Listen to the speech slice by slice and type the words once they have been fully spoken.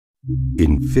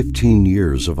In 15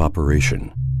 years of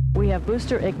operation, We have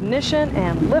booster ignition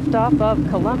and liftoff of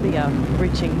Columbia,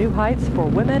 reaching new heights for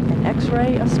women in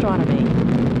X-ray astronomy.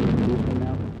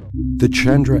 the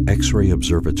Chandra X-ray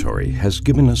Observatory has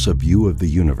given us a view of the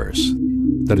universe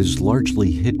that is largely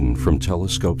hidden from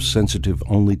telescopes sensitive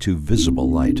only to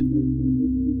visible light.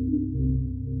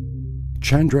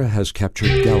 Chandra has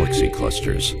captured galaxy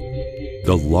clusters,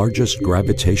 the largest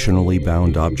gravitationally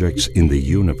bound objects in the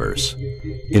universe,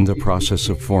 in the process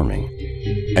of forming,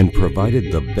 and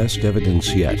provided the best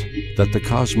evidence yet that the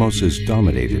cosmos is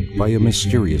dominated by a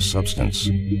mysterious substance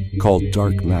called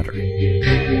dark matter.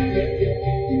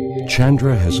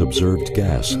 Chandra has observed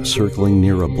gas circling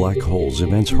near a black hole's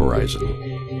event horizon.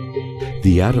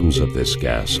 The atoms of this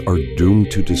gas are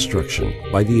doomed to destruction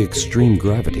by the extreme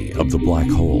gravity of the black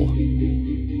hole.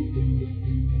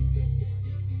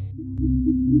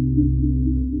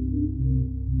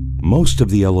 Most of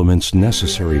the elements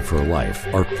necessary for life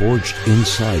are forged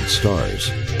inside stars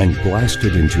and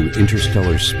blasted into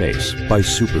interstellar space by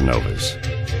supernovas.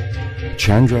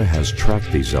 Chandra has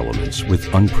tracked these elements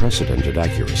with unprecedented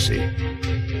accuracy.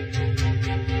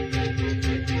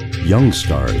 Young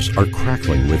stars are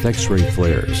crackling with X-ray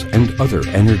flares and other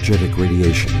energetic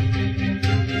radiation.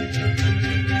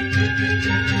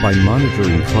 By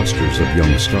monitoring clusters of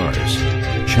young stars,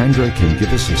 Chandra can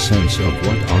give us a sense of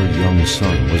what our young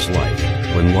sun was like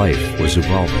when life was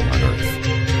evolving on Earth.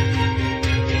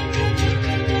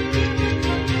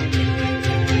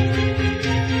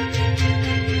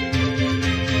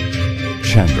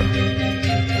 Chandra,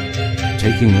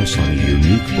 taking us on a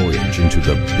unique voyage into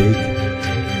the big,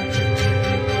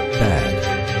 bad,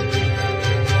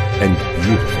 and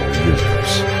beautiful universe.